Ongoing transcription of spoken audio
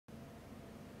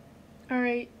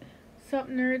Alright, sup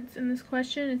nerds, in this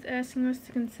question it's asking us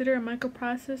to consider a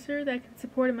microprocessor that can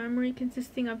support a memory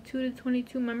consisting of 2 to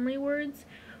 22 memory words,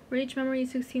 where each memory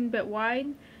is 16-bit wide,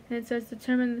 and it says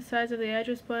determine the size of the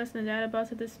address bus and the data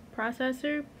bus of this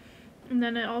processor, and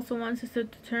then it also wants us to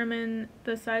determine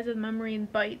the size of the memory in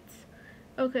bytes.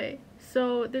 Okay,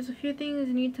 so there's a few things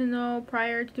you need to know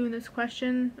prior to doing this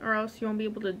question, or else you won't be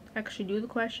able to actually do the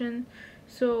question.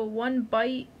 So 1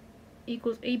 byte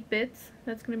equals 8 bits,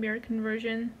 that's going to be our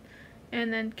conversion,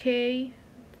 and then K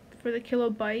for the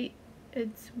kilobyte,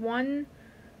 it's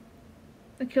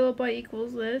a kilobyte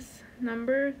equals this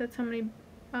number, that's how many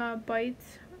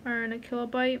bytes are in a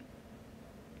kilobyte.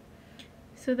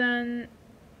 So then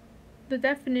the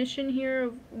definition here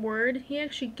of word, he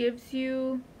actually gives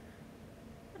you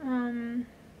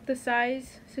the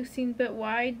size 16-bit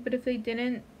wide, but if they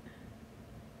didn't,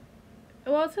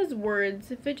 well, it says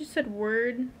words. If it just said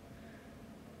word,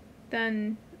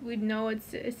 then we'd know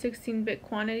it's a 16-bit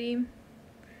quantity.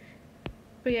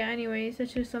 But yeah, anyways,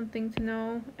 that's just something to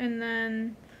know. And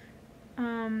then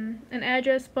an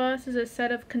address bus is a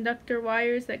set of conductor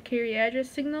wires that carry address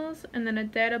signals, and then a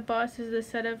data bus is a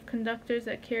set of conductors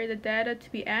that carry the data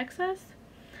to be accessed.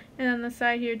 And on the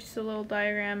side here, just a little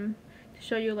diagram to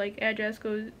show you like address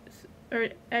goes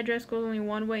only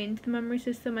one way into the memory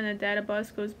system, and the data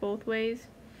bus goes both ways.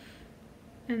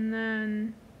 And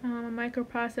then a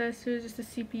microprocessor is just a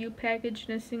CPU packaged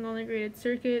in a single integrated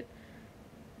circuit.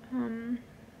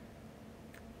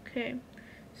 Okay,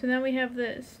 so now we have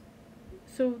this.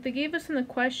 So they gave us in the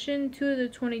question 2 to the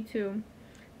 22.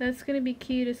 That's going to be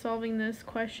key to solving this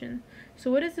question. So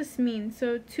what does this mean?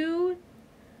 So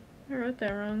I wrote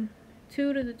that wrong.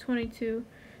 2 to the 22.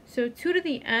 So 2 to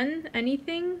the n,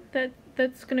 anything,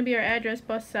 that's going to be our address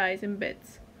bus size in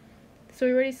bits. So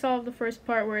we already solved the first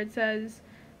part where it says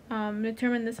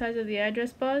determine the size of the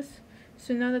address bus.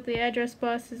 So now that the address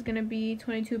bus is going to be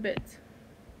 22 bits.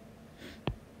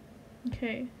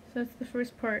 Okay, so that's the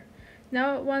first part.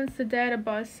 Now it wants the data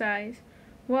bus size.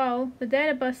 Well, the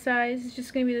data bus size is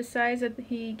just going to be the size that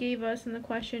he gave us in the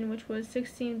question, which was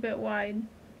 16-bit wide.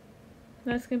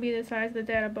 That's going to be the size of the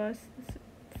data bus. It's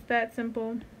that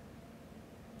simple.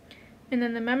 And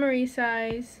then the memory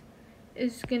size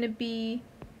is going to be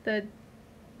the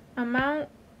amount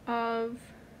of,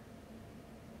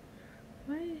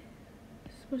 what?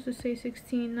 It's supposed to say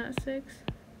 16, not 6.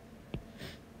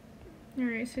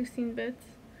 Alright, 16 bits.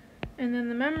 And then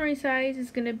the memory size is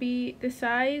going to be the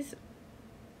size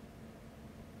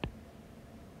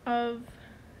of,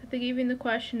 they gave you in the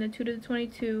question, the 2 to the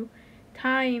 22,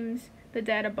 times the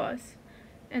data bus.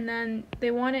 And then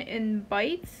they want it in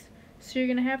bytes, so you're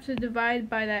going to have to divide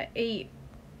by that 8,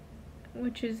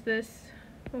 which is this,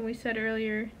 what we said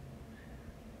earlier,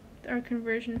 our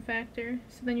conversion factor.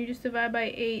 So then you just divide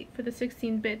by 8 for the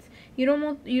 16 bits. You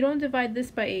don't divide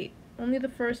this by 8, only the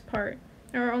first part,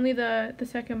 or only the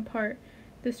second part,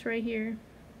 this right here.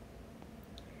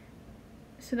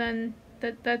 So then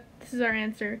this is our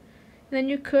answer. And then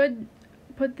you could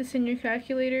put this in your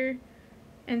calculator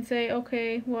and say,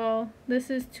 okay, well, this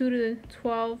is 2 to the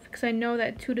 12, because I know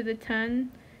that 2 to the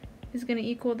 10 is going to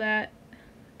equal that.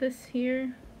 This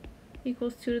here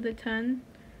equals 2 to the 10.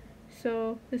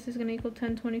 So this is going to equal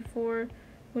 1024,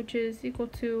 which is equal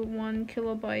to 1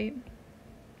 kilobyte.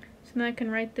 So then I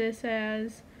can write this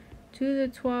as 2 to the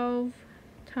 12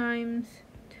 times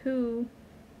 2,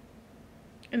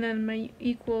 and then my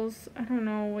equals, I don't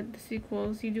know what this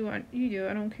equals, you do, I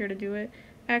don't care to do it,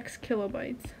 x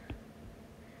kilobytes.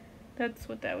 That's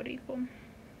what that would equal.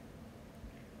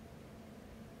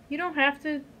 You don't have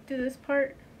to do this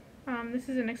part. This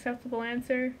is an acceptable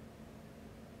answer,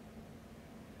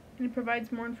 and it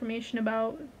provides more information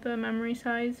about the memory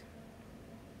size.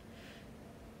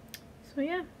 So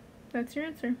yeah, that's your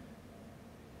answer.